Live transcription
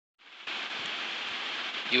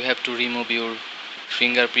you have to remove your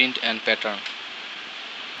fingerprint and pattern.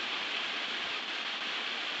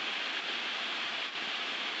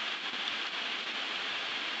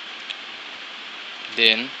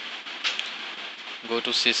 Then go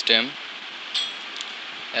to System,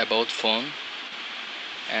 About Phone,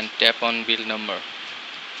 and tap on Build Number.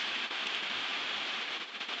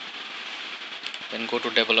 Then go to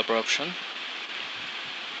Developer option,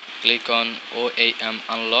 click on OAM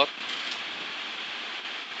Unlock,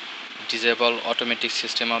 disable automatic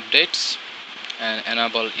system updates, and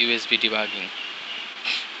enable USB debugging.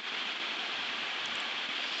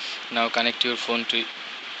 Now connect your phone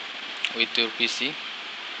with your PC.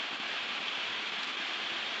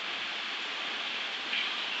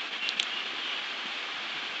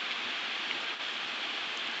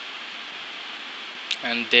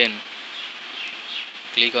 And then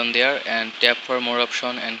click on there and tap for more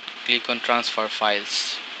option and click on transfer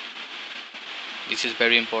files. This is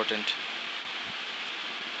very important.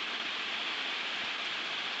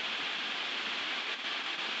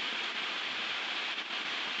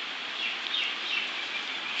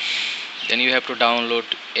 Then you have to download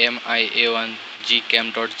MIA1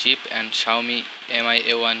 gcam.zip and Xiaomi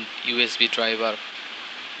MIA1 USB driver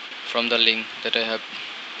from the link that I have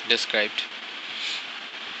described.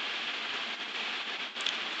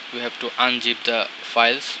 You have to unzip the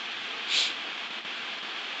files.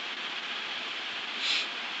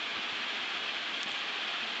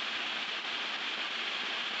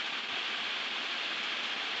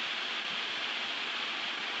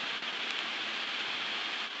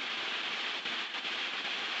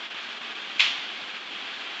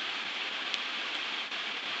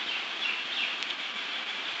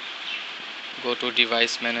 Go to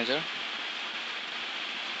Device Manager,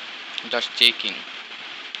 just checking,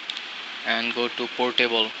 and go to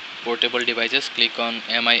Portable Devices. Click on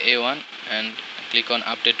MIA1 and click on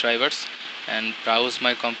Update Drivers and browse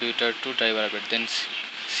my computer to driver update. Then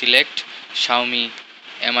select Xiaomi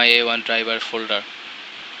MIA1 driver folder,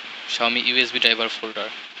 Xiaomi USB driver folder,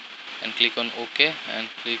 and click on OK and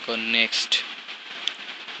click on Next.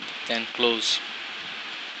 Then close.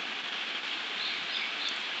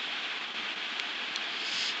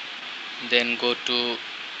 Then go to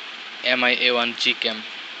MIA1 gcam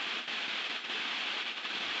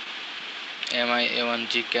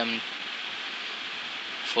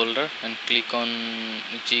folder and click on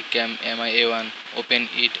gcam MIA1. Open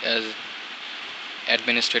it as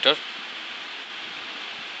administrator.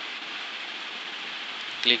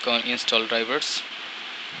 Click on Install Drivers.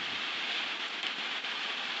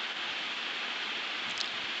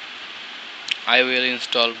 I will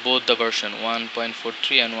install both the version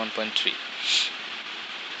 1.43 and 1.3.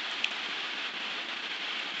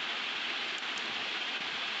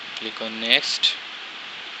 Click on Next.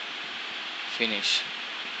 Finish.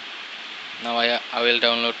 Now I will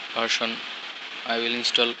download version. I will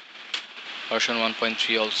install version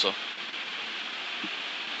 1.3 also.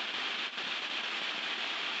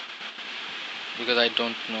 Because I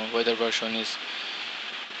don't know whether version is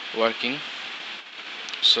working,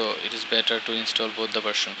 so it is better to install both the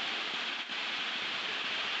version.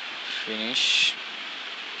 Finish.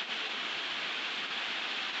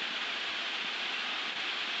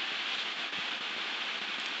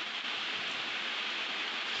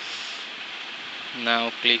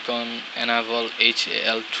 Now click on Enable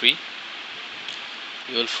HAL3.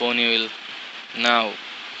 Your phone will now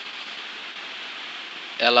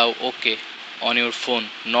allow OK on your phone,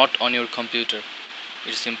 not on your computer.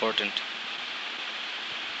 It's important.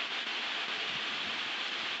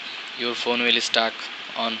 Your phone will stuck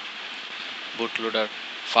on bootloader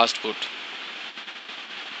Fastboot.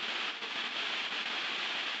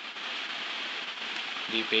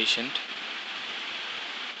 Be patient.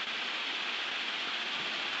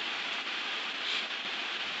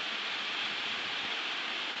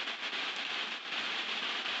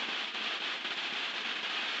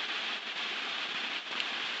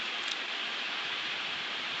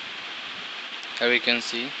 Here we can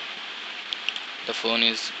see the phone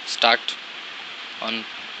is stuck on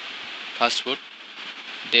Fastboot.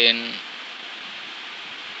 Then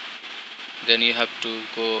you have to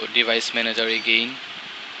go Device Manager again.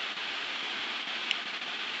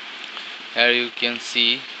 Here you can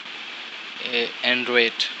see a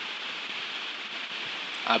Android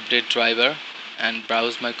update driver and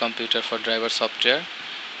browse my computer for driver software,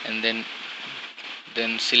 and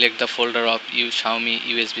then select the folder of Xiaomi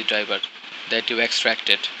USB driver that you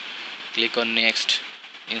extracted. Click on Next.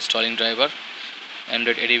 Installing driver.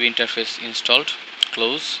 Android ADB interface installed.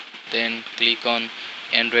 Close. Then click on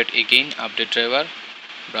Android again, update driver.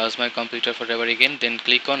 Browse my computer for driver again, then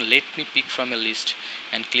click on let me pick from a list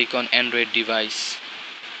and click on Android device.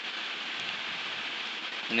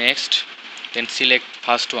 Next, then select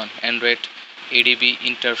first one, Android ADB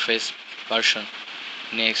interface version.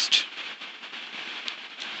 Next,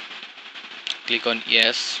 click on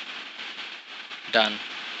yes. Done.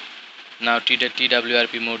 Now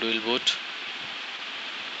TWRP mode will boot.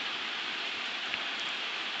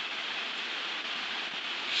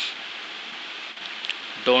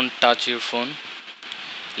 Don't touch your phone.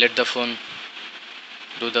 Let the phone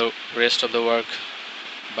do the rest of the work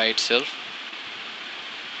by itself.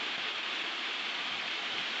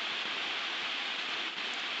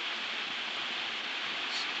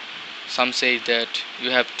 Some say that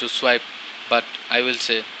you have to swipe, but I will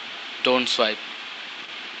say don't swipe.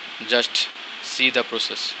 Just see the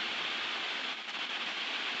process.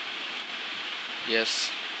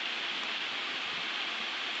 Yes,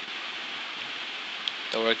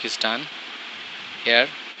 the work is done. Here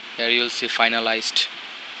you will see finalized.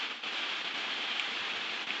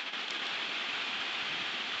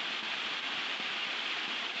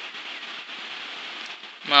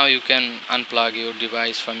 Now you can unplug your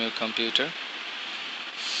device from your computer.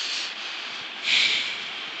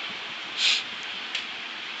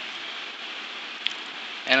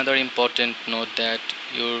 Another important note that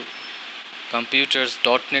your computer's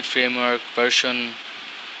 .NET framework version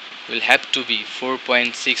will have to be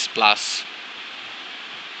 4.6 plus.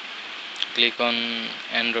 Click on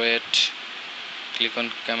Android, click on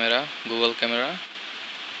camera, Google camera,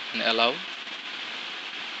 and allow.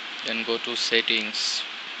 Then go to settings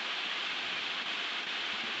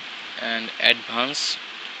and advanced.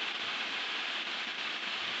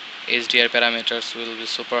 HDR parameters will be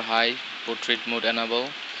super high, portrait mode enable,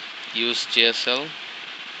 use GSL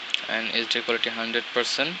and HDR quality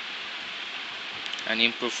 100%, and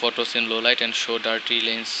improve photos in low light and show dirty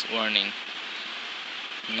lens warning.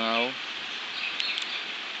 Now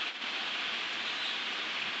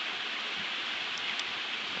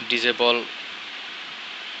disable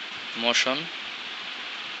motion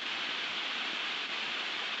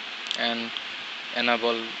and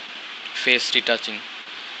enable face retouching,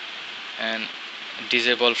 and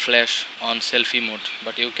disable flash on selfie mode,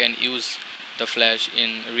 but you can use the flash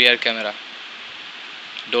in rear camera.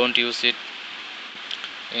 Don't use it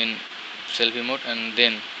in selfie mode. And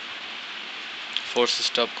then force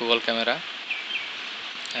stop Google camera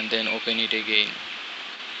and then open it again.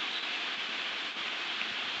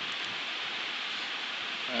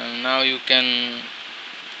 And now you can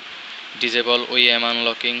disable OEM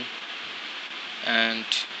unlocking and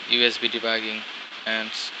USB debugging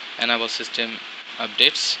and enable system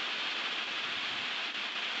updates.